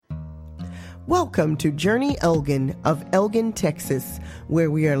Welcome to Journey Elgin of Elgin, Texas, where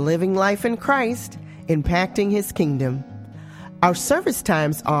we are living life in Christ, impacting His kingdom. Our service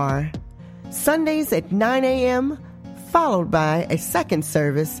times are Sundays at 9 a.m., followed by a second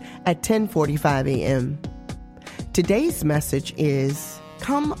service at 10:45 a.m. Today's message is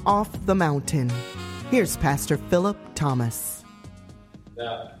Come Off the Mountain. Here's Pastor Philip Thomas.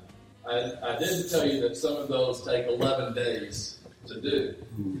 Now, I did tell you that some of those take 11 days to do,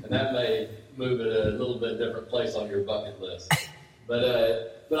 and that may move it a little bit different place on your bucket list. But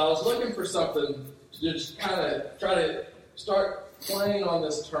I was looking for something to just kind of try to start playing on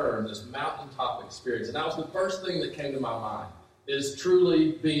this term, this mountaintop experience. And that was the first thing that came to my mind, is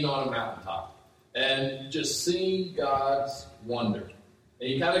truly being on a mountaintop and just seeing God's wonder. And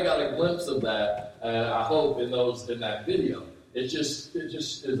you kind of got a glimpse of that, I hope, in that video. It just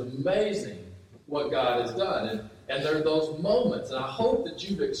is amazing what God has done. And there are those moments, and I hope that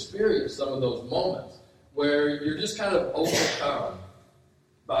you've experienced some of those moments where you're just kind of overcome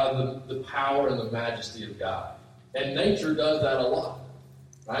by the power and the majesty of God. And nature does that a lot,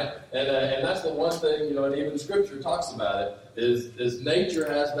 right? And that's the one thing, and even Scripture talks about it, is nature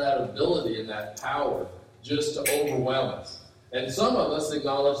has that ability and that power just to overwhelm us. And some of us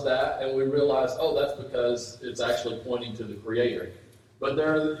acknowledge that, and we realize, that's because it's actually pointing to the Creator. But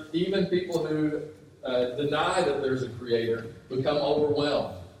there are even people who deny that there's a Creator, become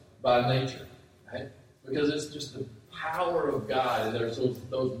overwhelmed by nature, right? Because it's just the power of God, and there's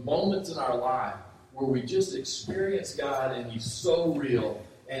those moments in our life where we just experience God, and He's so real,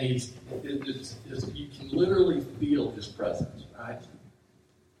 and you can literally feel His presence, right?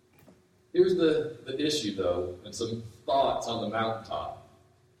 Here's the issue, though, and some thoughts on the mountaintop.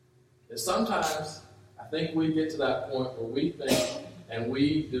 Is sometimes I think we get to that point where we think and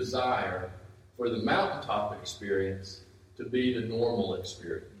we desire for the mountaintop experience to be the normal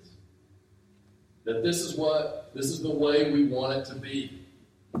experience. That this is the way we want it to be.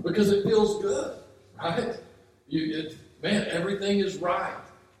 Because it feels good, right? Everything is right.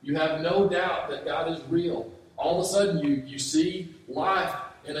 You have no doubt that God is real. All of a sudden you see life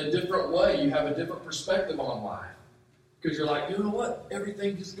in a different way. You have a different perspective on life. Because you're like, you know what?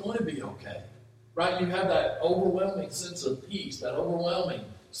 Everything is going to be okay. Right? You have that overwhelming sense of peace, that overwhelming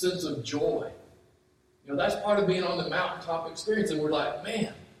sense of joy. That's part of being on the mountaintop experience. And we're like,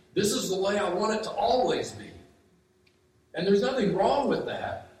 man, this is the way I want it to always be. And there's nothing wrong with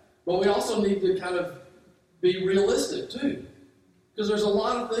that. But we also need to kind of be realistic too. Because there's a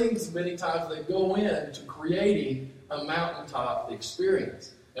lot of things many times that go into creating a mountaintop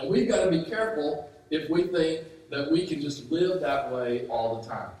experience. And we've got to be careful if we think that we can just live that way all the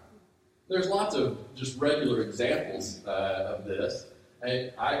time. There's lots of just regular examples of this.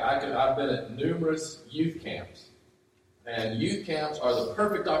 And I've been at numerous youth camps. And youth camps are the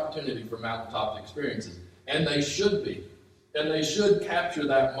perfect opportunity for mountaintop experiences. And they should be. And they should capture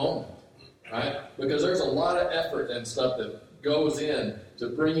that moment, right? Because there's a lot of effort and stuff that goes in to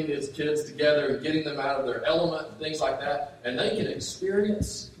bringing these kids together and getting them out of their element and things like that. And they can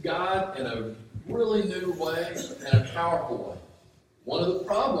experience God in a really new way and a powerful way. One of the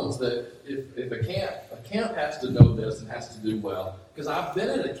problems that if a camp has to know this and has to do well, because I've been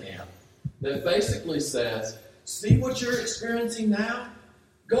at a camp that basically says, see what you're experiencing now?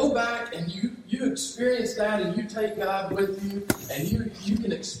 Go back and you experience that, and you take God with you, and you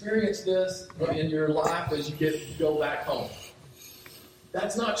can experience this in your life as you go back home.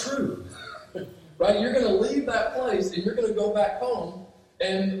 That's not true. Right? You're going to leave that place, and you're going to go back home,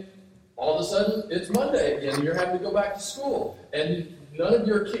 and all of a sudden, it's Monday again, and you're having to go back to school. And none of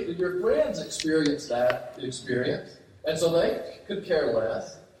your friends experienced that experience, and so they could care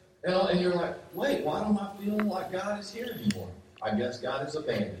less. And you're like, wait, why don't I feel like God is here anymore? I guess God has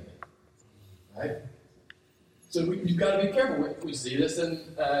abandoned me. Right? So you've got to be careful. We see this in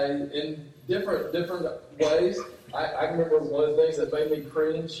different ways. I remember one of the things that made me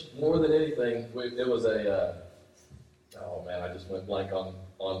cringe more than anything. It was I just went blank on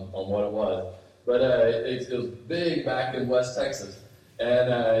what it was. But it was big back in West Texas. And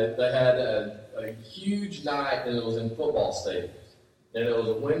they had a huge night, and it was in football stadiums. And it was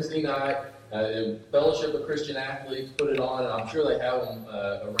a Wednesday night. Fellowship of Christian Athletes put it on, and I'm sure they have them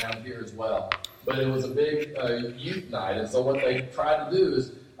around here as well. But it was a big youth night, and so what they tried to do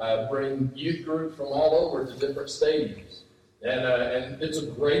is bring youth groups from all over to different stadiums. And it's a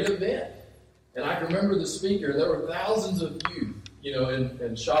great event. And I can remember the speaker. There were thousands of youth,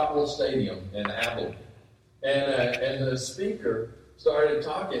 in Shopwell Stadium in Appleton. And the speaker started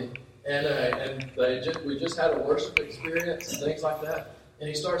talking, and we just had a worship experience and things like that. And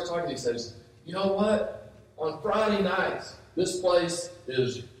he starts talking. He says, you know what? On Friday nights, this place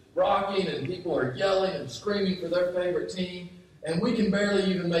is rocking and people are yelling and screaming for their favorite team, and we can barely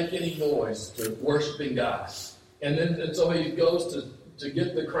even make any noise to worshiping God. And so he goes to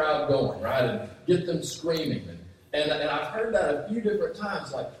get the crowd going, right, and get them screaming. And I've heard that a few different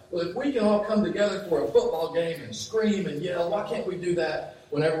times, like, well, if we can all come together for a football game and scream and yell, why can't we do that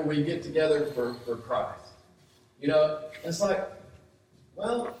whenever we get together for Christ? You know, it's like,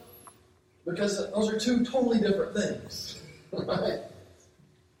 well, because those are two totally different things, right?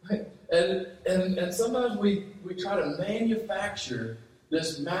 And sometimes we try to manufacture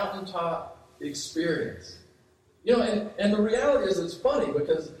this mountaintop experience. You know, and the reality is it's funny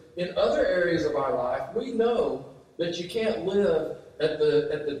because in other areas of our life, we know that you can't live at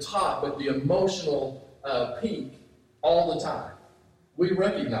the top, at the emotional peak all the time. We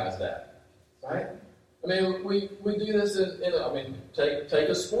recognize that, right? I mean, we do this take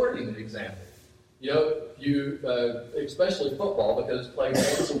a sporting example. You know, especially football, because it's played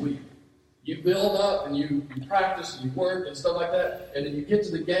once a week. You build up and you practice and you work and stuff like that, and then you get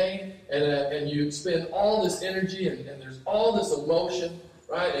to the game and you spend all this energy and there's all this emotion,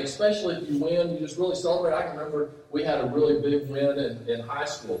 right? And especially if you win, you just really celebrate. I can remember we had a really big win in high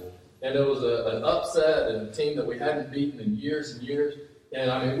school, and it was an upset and a team that we hadn't beaten in years and years. And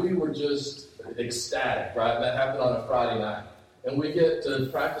I mean, we were just ecstatic, right? And that happened on a Friday night. And we get to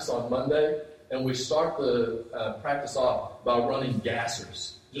practice on Monday, and we start the practice off by running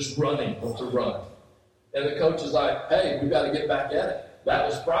gassers. Just running to run. And the coach is like, hey, we've got to get back at it. That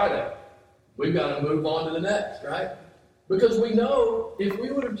was Friday. We've got to move on to the next, right? Because we know if we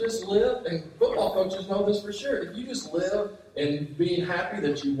would have just lived, and football coaches know this for sure, if you just live and being happy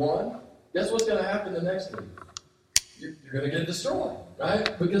that you won, guess what's going to happen the next week? You're going to get destroyed,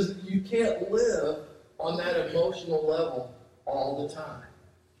 right? Because you can't live on that emotional level all the time.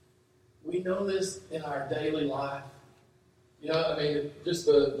 We know this in our daily life. You know, I mean, just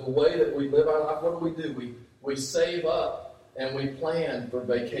the way that we live our life, what do? We save up and we plan for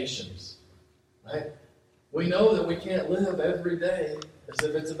vacations, right? We know that we can't live every day as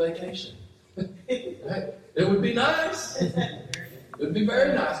if it's a vacation. Right? It would be nice. It would be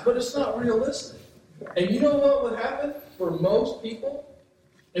very nice, but it's not realistic. And you know what would happen for most people?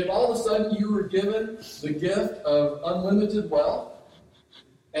 If all of a sudden you were given the gift of unlimited wealth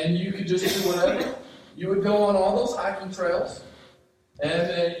and you could just do whatever, you would go on all those hiking trails,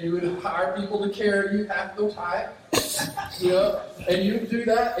 and you would hire people to carry you half those hikes, you know, and you would do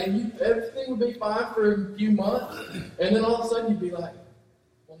that, and everything would be fine for a few months, and then all of a sudden you'd be like,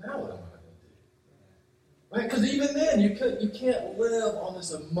 well, now what am I going to do? Right? Because even then, you can't live on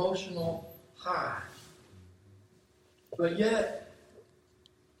this emotional high. But yet,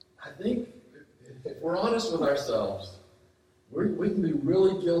 I think if we're honest with ourselves, we can be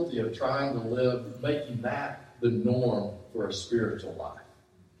really guilty of trying to live, making that the norm for a spiritual life.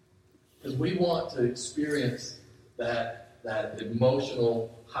 Because we want to experience that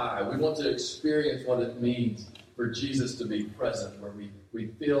emotional high. We want to experience what it means for Jesus to be present, where we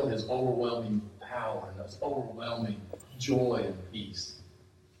feel his overwhelming power and his overwhelming joy and peace.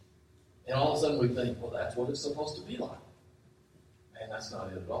 And all of a sudden we think, well, that's what it's supposed to be like. Man, that's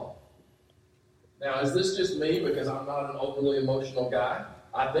not it at all. Now, is this just me because I'm not an overly emotional guy?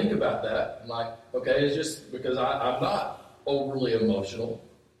 I think about that. I'm like, okay, it's just because I'm not overly emotional.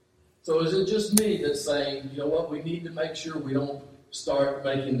 So is it just me that's saying, you know what, we need to make sure we don't start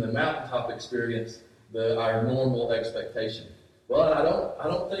making the mountaintop experience our normal expectation? Well, I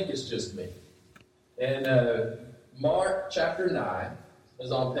don't think it's just me. And Mark chapter 9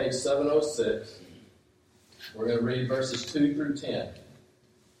 is on page 706. We're going to read verses 2 through 10.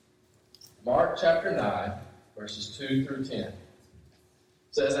 Mark chapter 9, verses 2 through 10. It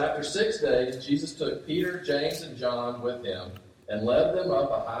says, after 6 days, Jesus took Peter, James, and John with him and led them up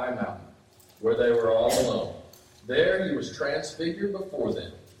a high mountain, where they were all alone. There he was transfigured before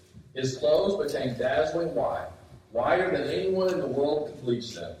them. His clothes became dazzling white, whiter than anyone in the world could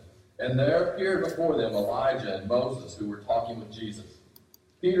bleach them. And there appeared before them Elijah and Moses, who were talking with Jesus.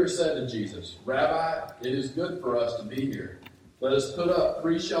 Peter said to Jesus, Rabbi, it is good for us to be here. Let us put up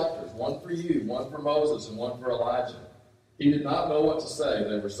 3 shelters, one for you, one for Moses, and one for Elijah. He did not know what to say.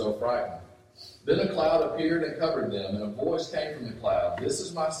 They were so frightened. Then a cloud appeared and covered them, and a voice came from the cloud, This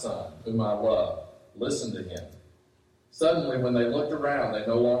is my son, whom I love. Listen to him. Suddenly, when they looked around, they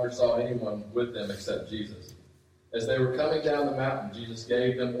no longer saw anyone with them except Jesus. As they were coming down the mountain, Jesus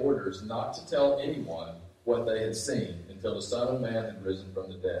gave them orders not to tell anyone what they had seen until the Son of Man had risen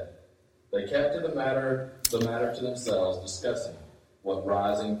from the dead. They kept the matter to themselves, discussing what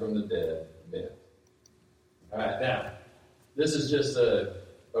rising from the dead meant. All right, now, this is just a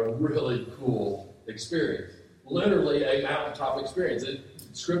really cool experience. Literally a mountaintop experience.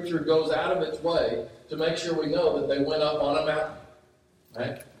 Scripture goes out of its way to make sure we know that they went up on a mountain.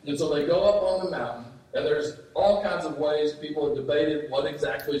 Right? And so they go up on the mountain, and there's all kinds of ways people have debated what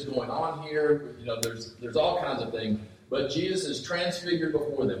exactly is going on here. There's all kinds of things. But Jesus is transfigured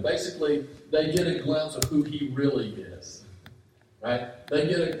before them. Basically, they get a glimpse of who he really is. Right? They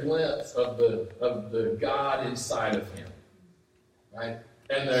get a glimpse of the God inside of him. Right?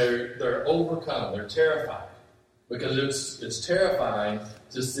 And they're overcome. They're terrified. Because it's terrifying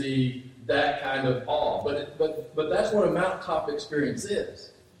to see that kind of awe. But that's what a mountaintop experience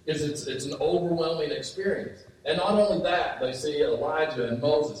is. It's an overwhelming experience. And not only that, they see Elijah and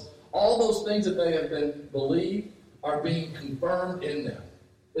Moses. All those things that they have been believed are being confirmed in them.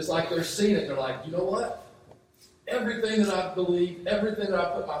 It's like they're seeing it. They're like, you know what? Everything that I believe, everything that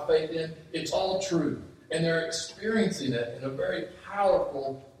I put my faith in, it's all true. And they're experiencing it in a very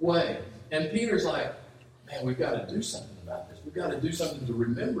powerful way. And Peter's like, man, we've got to do something about this. We've got to do something to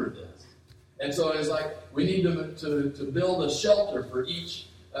remember this. And so it's like we need to build a shelter for each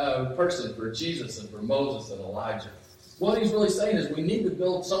person, for Jesus and for Moses and Elijah. What he's really saying is we need to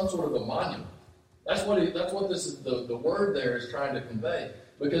build some sort of a monument. That's what this is. The word there is trying to convey.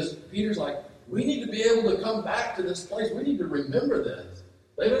 Because Peter's like, we need to be able to come back to this place. We need to remember this.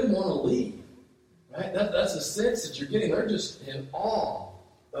 They didn't want to leave. Right? That's the sense that you're getting. They're just in awe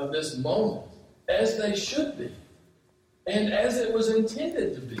of this moment, as they should be, and as it was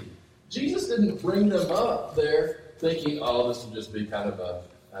intended to be. Jesus didn't bring them up there thinking, oh, this will just be kind of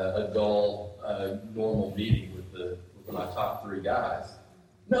a dull, normal meeting with my top three guys.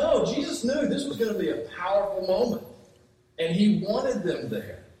 No, Jesus knew this was going to be a powerful moment, and he wanted them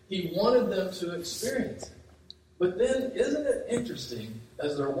there. He wanted them to experience it. But then, isn't it interesting,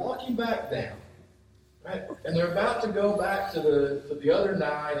 as they're walking back down, right, and they're about to go back to the other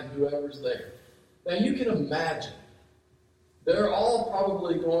 9 and whoever's there. Now, you can imagine, they're all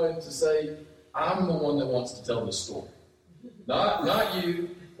probably going to say, I'm the one that wants to tell the story. Not you.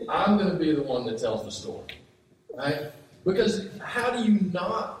 I'm going to be the one that tells the story. Right? Because how do you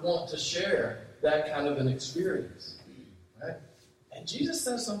not want to share that kind of an experience? Right? And Jesus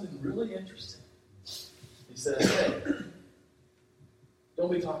says something really interesting. He says, hey,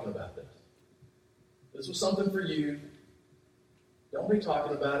 don't be talking about this. This was something for you. Don't be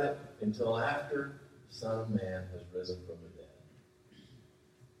talking about it until after the Son of Man has risen from the dead.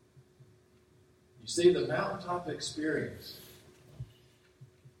 You see, the mountaintop experience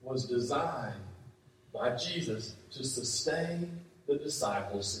was designed by Jesus to sustain the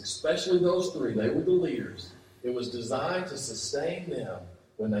disciples, especially those 3. They were the leaders. It was designed to sustain them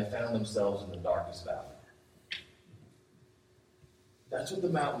when they found themselves in the darkest valley. That's what the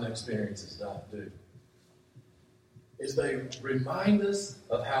mountain experiences do. Is they remind us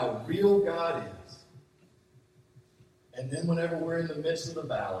of how real God is. And then whenever we're in the midst of the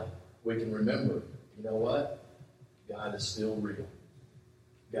valley, we can remember, you know what? God is still real.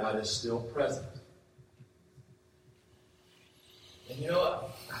 God is still present. And you know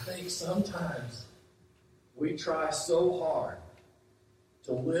what? I think sometimes we try so hard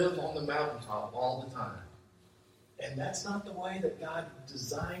to live on the mountaintop all the time. And that's not the way that God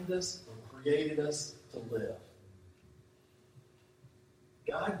designed us or created us to live.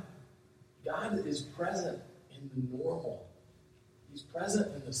 God is present in the normal. He's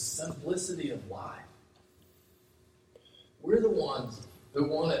present in the simplicity of life. We're the ones who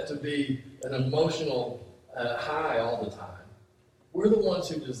want it to be an emotional high all the time. We're the ones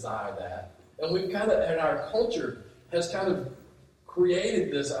who desire that. And we've and our culture has kind of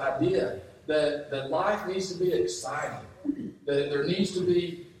created this idea that life needs to be exciting, that there needs to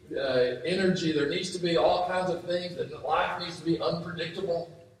be energy, there needs to be all kinds of things, that life needs to be unpredictable,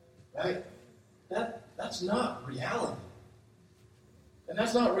 right? That's not reality. And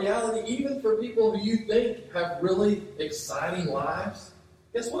that's not reality even for people who you think have really exciting lives.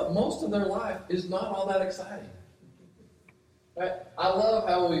 Guess what? Most of their life is not all that exciting. Right? I love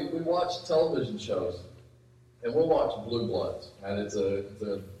how we watch television shows. And we'll watch Blue Bloods. And it's a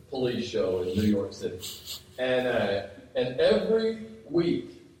police show in New York City. And every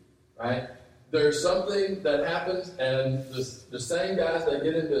week, right, there's something that happens, and the same guys, they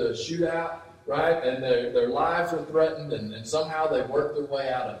get into a shootout, right, and their lives are threatened, and somehow they work their way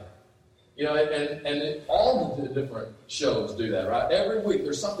out of it. You know, and all the different shows do that, right? Every week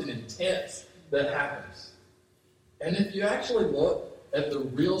there's something intense that happens. And if you actually look at the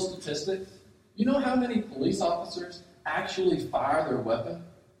real statistics, you know how many police officers actually fire their weapon?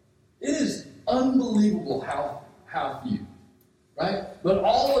 It is unbelievable how few, right? But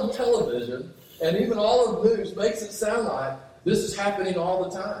all of television and even all of news makes it sound like this is happening all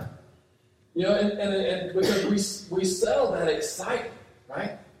the time. You know, and because we sell that excitement,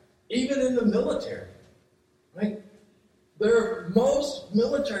 right? Even in the military, right? Most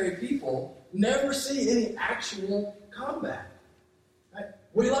military people never see any actual combat. Right?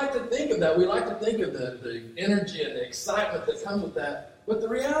 We like to think of that. We like to think of the energy and the excitement that comes with that. But the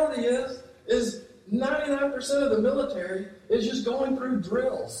reality is 99% of the military is just going through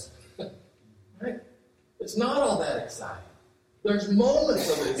drills. Right? It's not all that exciting. There's moments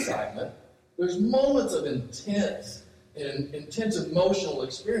of excitement. There's moments of intense emotional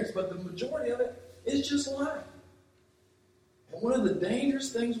experience. But the majority of it is just life. And one of the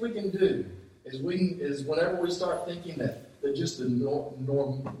dangerous things we can do is whenever we start thinking that just the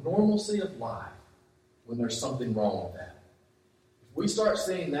normalcy of life, when there's something wrong with that. If we start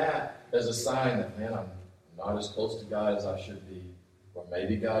seeing that as a sign that, man, I'm not as close to God as I should be, or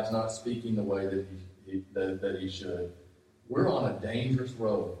maybe God's not speaking the way that he should, we're on a dangerous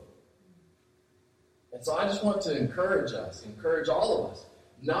road. And so I just want to encourage all of us,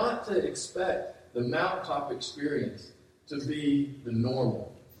 not to expect the mountaintop experience to be the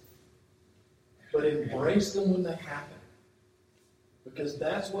normal, but embrace them when they happen. Because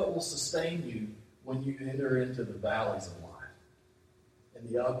that's what will sustain you when you enter into the valleys of life and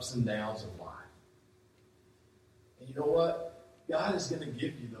the ups and downs of life. And you know what? God is going to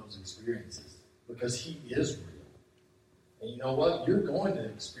give you those experiences because he is real. And you know what? You're going to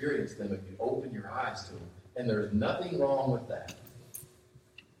experience them if you open your eyes to them. And there's nothing wrong with that.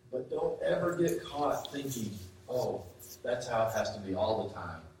 But don't ever get caught thinking, oh, that's how it has to be all the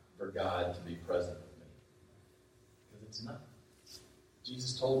time for God to be present with me. Because it's not.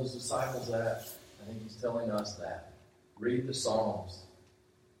 Jesus told his disciples that. I think he's telling us that. Read the Psalms.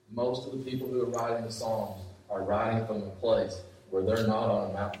 Most of the people who are writing the Psalms are writing from a place where they're not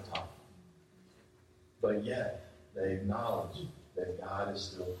on a mountaintop. But yet, they acknowledge that God is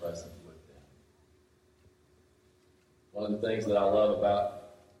still present with them. One of the things that I love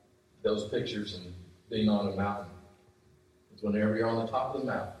about those pictures and being on a mountain is whenever you're on the top of the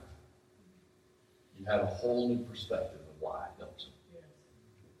mountain, you have a whole new perspective of life, don't you?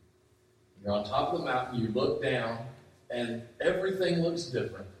 You're on top of the mountain, you look down, and everything looks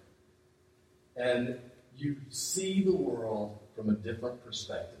different. And you see the world from a different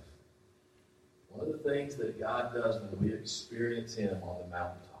perspective. One of the things that God does when we experience him on the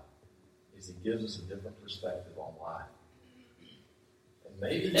mountaintop is he gives us a different perspective on life. And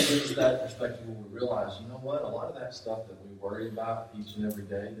maybe he gives us that perspective where we realize, you know what, a lot of that stuff that we worry about each and every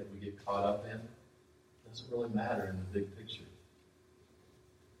day that we get caught up in doesn't really matter in the big picture.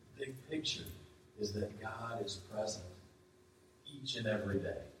 The big picture is that God is present each and every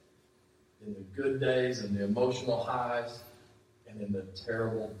day. In the good days and the emotional highs and in the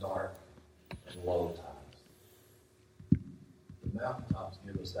terrible dark and low times. The mountaintops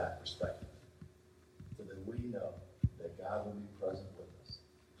give us that perspective so that we know that God will be present with us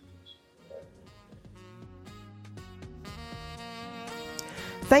each and every day.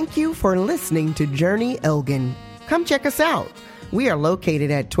 Thank you for listening to Journey Elgin. Come check us out. We are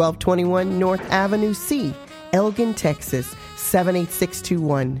located at 1221 North Avenue C, Elgin, Texas,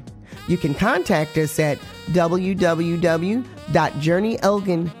 78621. You can contact us at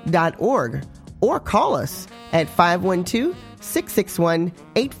www.journeyelgin.org or call us at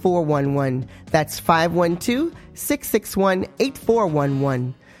 512-661-8411. That's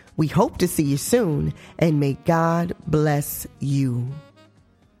 512-661-8411. We hope to see you soon, and may God bless you.